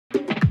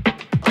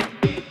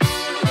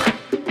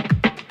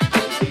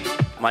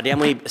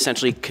Modamily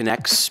essentially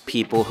connects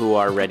people who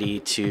are ready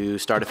to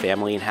start a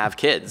family and have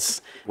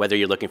kids. Whether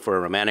you're looking for a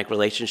romantic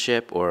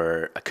relationship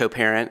or a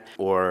co-parent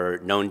or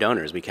known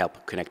donors, we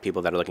help connect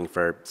people that are looking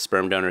for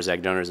sperm donors,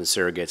 egg donors, and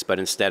surrogates. But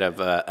instead of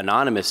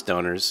anonymous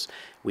donors,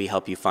 we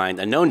help you find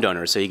a known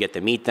donor. So you get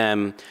to meet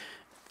them.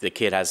 The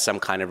kid has some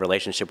kind of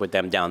relationship with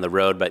them down the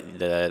road, but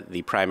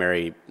the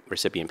primary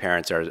recipient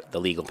parents are the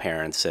legal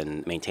parents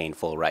and maintain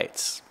full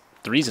rights.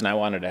 The reason I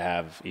wanted to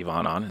have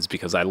Yvonne on is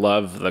because I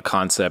love the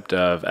concept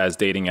of, as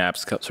dating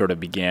apps sort of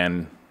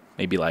began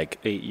maybe like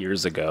 8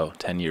 years ago,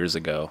 10 years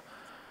ago,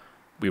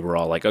 we were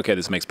all like, okay,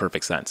 this makes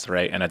perfect sense,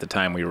 right? And at the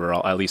time we were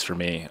all, at least for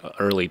me,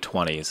 early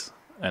 20s.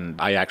 And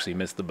I actually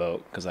missed the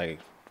boat because I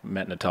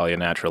met Natalia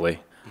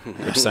naturally,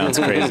 which sounds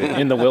crazy,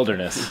 in the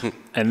wilderness.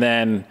 And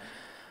then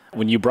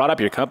when you brought up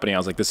your company, I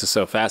was like, this is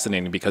so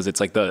fascinating because it's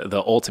like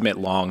the ultimate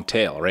long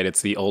tail, right?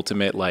 It's the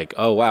ultimate like,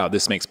 oh, wow,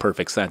 this makes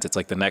perfect sense. It's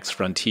like the next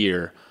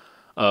frontier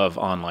of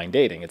online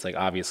dating. It's like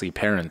obviously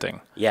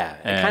parenting. Yeah,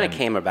 it kind of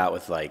came about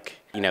with like,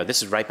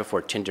 this is right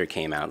before Tinder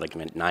came out, like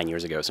 9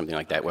 years ago, something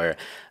like that, where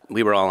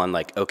we were all on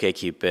like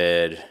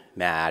OkCupid,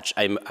 Match.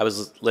 I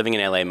was living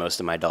in LA most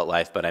of my adult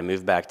life, but I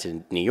moved back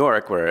to New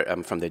York, where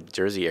I'm from the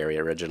Jersey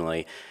area originally.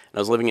 And I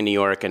was living in New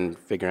York and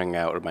figuring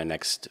out where my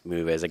next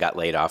move is. I got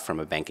laid off from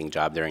a banking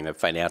job during the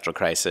financial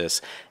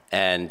crisis.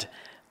 And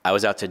I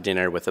was out to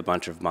dinner with a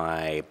bunch of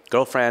my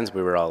girlfriends.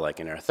 We were all like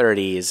in our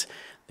 30s.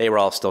 They were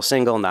all still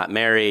single, not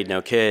married,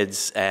 no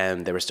kids,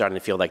 and they were starting to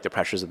feel like the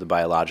pressures of the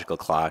biological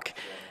clock.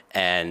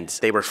 And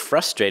they were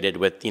frustrated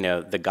with,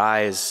 the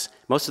guys,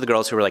 most of the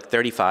girls who were like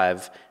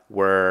 35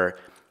 were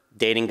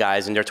dating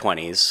guys in their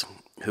 20s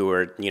who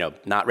were,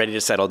 not ready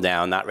to settle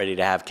down, not ready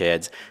to have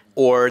kids,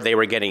 or they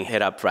were getting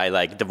hit up by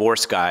like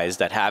divorced guys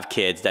that have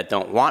kids that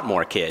don't want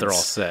more kids. They're all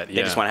set, yeah.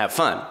 They just want to have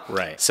fun.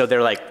 Right. So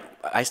they're like,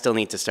 I still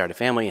need to start a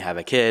family, have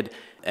a kid.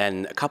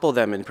 And a couple of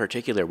them in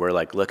particular were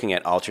like looking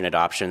at alternate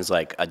options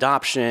like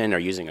adoption or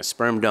using a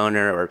sperm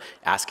donor or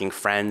asking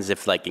friends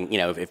if like,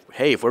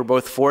 if we're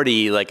both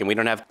 40, like, and we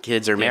don't have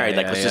kids or married,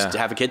 let's just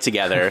have a kid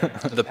together.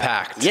 The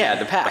pact. Yeah,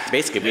 the pact.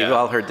 Basically, we've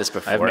all heard this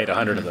before. I've made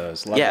 100 of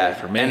those. Lovely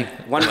for me. And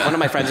one of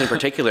my friends in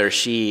particular,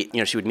 she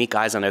would meet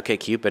guys on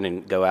OkCupid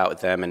and go out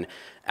with them. And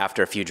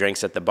after a few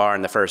drinks at the bar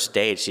on the first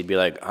date, she'd be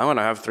like, I want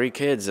to have 3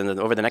 kids and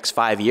over the next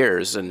 5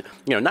 years. And,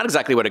 not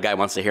exactly what a guy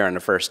wants to hear on the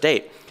first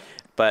date.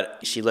 But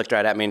she looked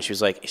right at me and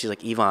she's like,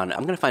 Yvonne, I'm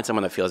going to find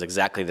someone that feels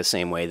exactly the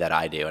same way that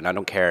I do. And I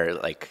don't care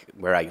like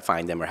where I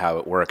find them or how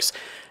it works.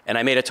 And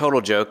I made a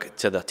total joke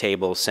to the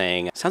table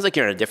saying, sounds like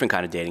you're on a different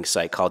kind of dating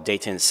site called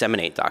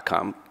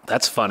dateinseminate.com.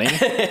 That's funny.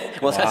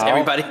 Well, that's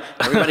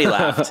everybody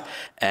laughed.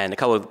 And a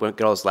couple of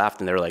girls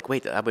laughed and they were like,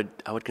 wait, I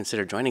would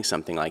consider joining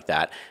something like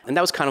that. And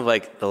that was kind of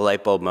like the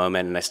light bulb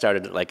moment. And I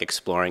started like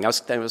exploring. I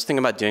was thinking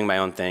about doing my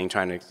own thing,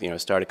 trying to,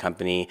 start a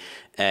company,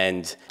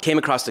 and came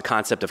across the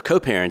concept of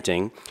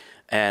co-parenting.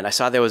 And I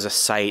saw there was a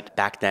site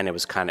back then, it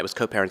was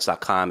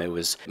coparents.com. It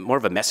was more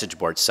of a message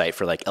board site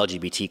for like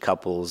LGBT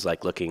couples,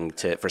 like looking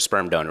for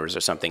sperm donors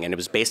or something. And it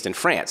was based in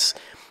France.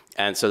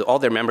 And so all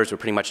their members were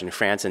pretty much in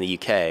France and the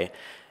UK.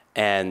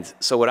 And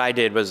so what I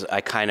did was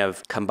I kind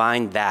of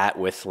combined that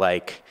with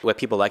like what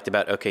people liked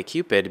about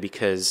OkCupid,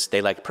 because they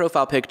like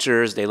profile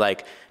pictures, they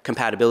like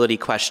compatibility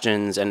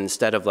questions, and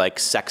instead of like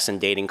sex and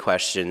dating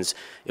questions,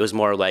 it was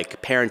more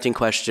like parenting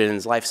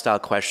questions, lifestyle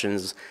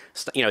questions,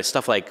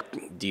 stuff like,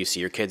 do you see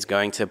your kids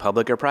going to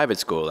public or private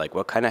school? Like,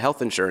 what kind of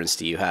health insurance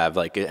do you have?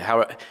 Like,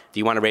 how do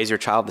you want to raise your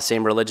child the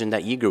same religion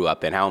that you grew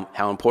up in?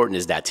 How important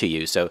is that to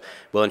you? So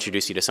we'll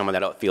introduce you to someone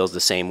that feels the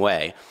same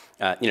way.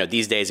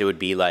 These days it would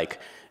be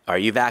like, are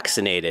you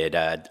vaccinated?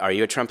 Are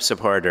you a Trump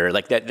supporter?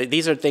 Like that.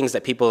 These are things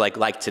that people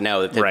like to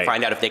know, to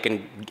find out if they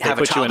can have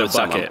a child with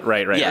someone.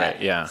 Right.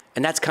 Yeah.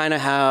 And that's kind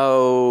of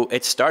how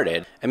it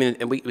started. I mean,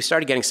 and we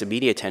started getting some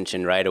media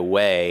attention right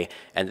away,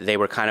 and they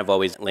were kind of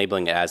always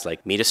labeling it as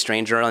like, meet a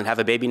stranger and have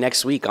a baby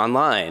next week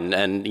online.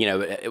 And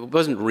it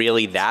wasn't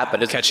really that,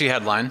 but it's catchy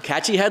headline.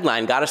 Catchy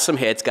headline, got us some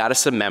hits, got us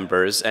some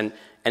members, and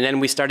then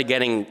we started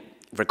getting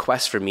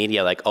requests for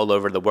media like all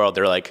over the world.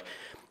 They're like,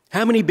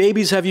 how many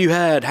babies have you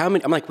had? How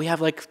many? I'm like, we have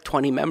like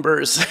 20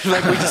 members.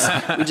 Like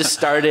we just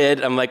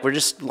started. I'm like, we're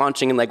just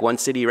launching in like one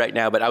city right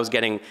now. But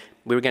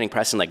we were getting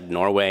press in like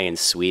Norway and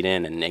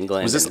Sweden and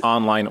England. Was this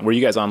online? Were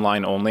you guys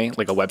online only,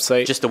 like a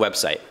website? Just a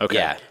website. Okay.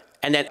 Yeah.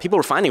 And then people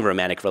were finding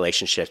romantic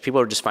relationships. People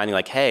were just finding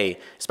like, hey,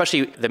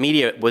 especially the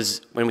media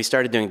was, when we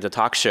started doing the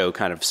talk show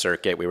kind of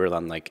circuit, we were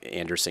on like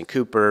Anderson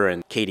Cooper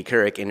and Katie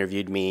Couric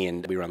interviewed me,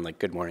 and we were on like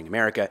Good Morning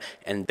America.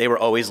 And they were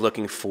always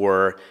looking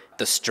for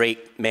the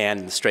straight man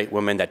and the straight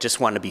woman that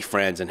just want to be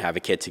friends and have a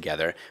kid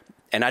together.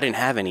 And I didn't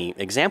have any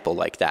example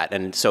like that.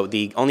 And so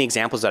the only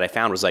examples that I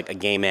found was like a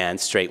gay man,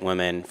 straight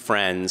woman,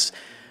 friends.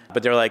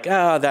 But they're like,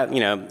 oh, that,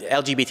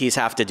 LGBTs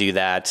have to do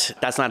that.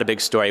 That's not a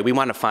big story. We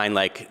want to find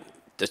like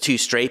the 2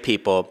 straight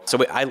people.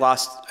 So I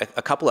lost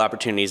a couple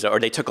opportunities, or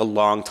they took a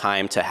long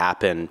time to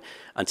happen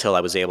until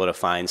I was able to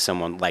find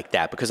someone like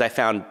that. Because I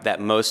found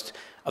that most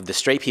of the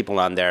straight people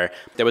on there,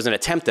 there was an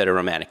attempt at a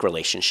romantic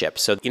relationship.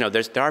 So,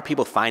 there are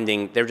people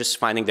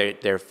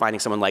they're finding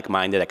someone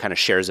like-minded that kind of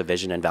shares a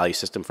vision and value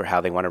system for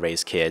how they want to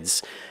raise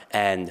kids.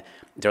 And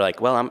they're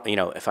like, well,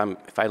 if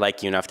I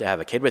like you enough to have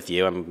a kid with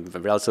you, I'm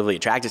relatively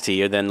attracted to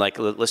you, then like,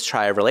 let's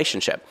try a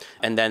relationship.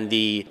 And then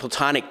the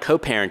platonic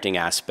co-parenting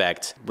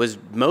aspect was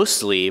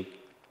mostly,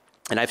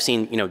 and I've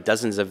seen,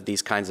 dozens of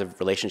these kinds of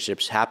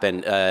relationships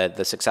happen,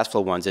 the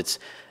successful ones,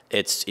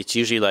 it's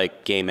usually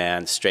like gay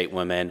man, straight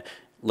woman,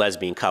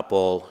 lesbian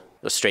couple,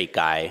 a straight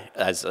guy.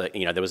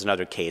 There was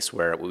another case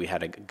where we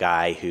had a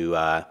guy who,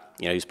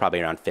 he was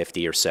probably around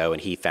 50 or so,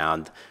 and he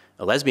found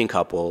a lesbian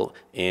couple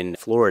in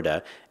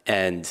Florida,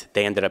 and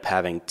they ended up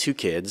having 2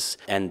 kids,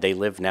 and they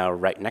live now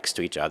right next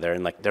to each other,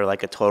 and like they're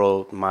like a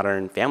total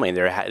modern family, and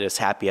they're as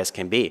happy as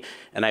can be.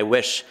 And I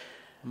wish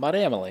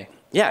Modamily.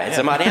 Yeah, it's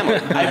a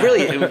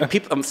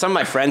Modamily. Some of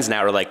my friends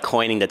now are like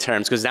coining the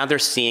terms because now they're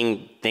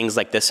seeing things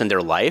like this in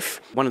their life.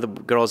 One of the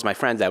girls, my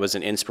friend, that was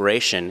an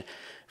inspiration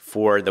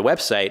for the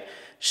website,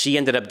 she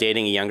ended up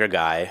dating a younger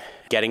guy,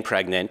 getting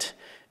pregnant,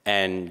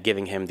 and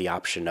giving him the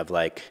option of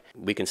like,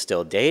 we can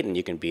still date and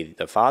you can be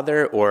the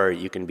father, or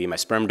you can be my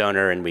sperm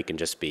donor and we can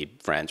just be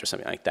friends or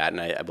something like that. And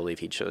I believe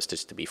he chose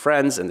just to be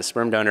friends and the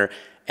sperm donor,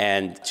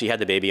 and she had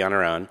the baby on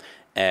her own.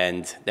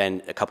 And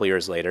then a couple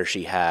years later,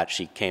 she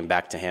came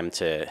back to him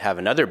to have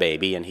another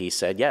baby, and he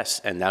said yes.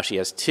 And now she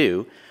has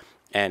 2,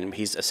 and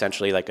he's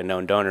essentially like a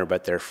known donor,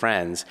 but they're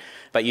friends.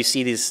 But you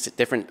see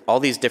all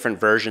these different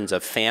versions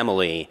of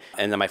family,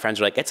 and then my friends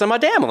are like, "It's a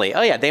Modamily."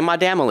 Oh yeah, they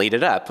Modamily'd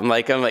it up. I'm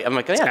like, oh yeah,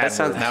 that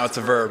sounds. Now it's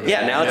a verb.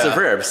 Yeah, now it's a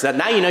verb. So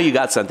now you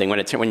got something when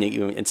it's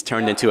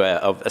turned into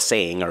a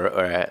saying or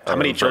a. How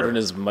many children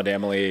is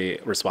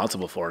Modamily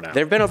responsible for now?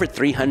 There have been over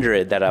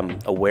 300 that I'm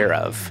aware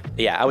of.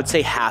 Yeah, I would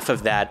say half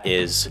of that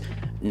is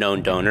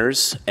known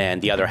donors,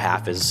 and the other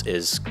half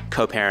is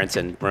co-parents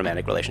and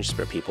romantic relationships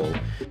for people.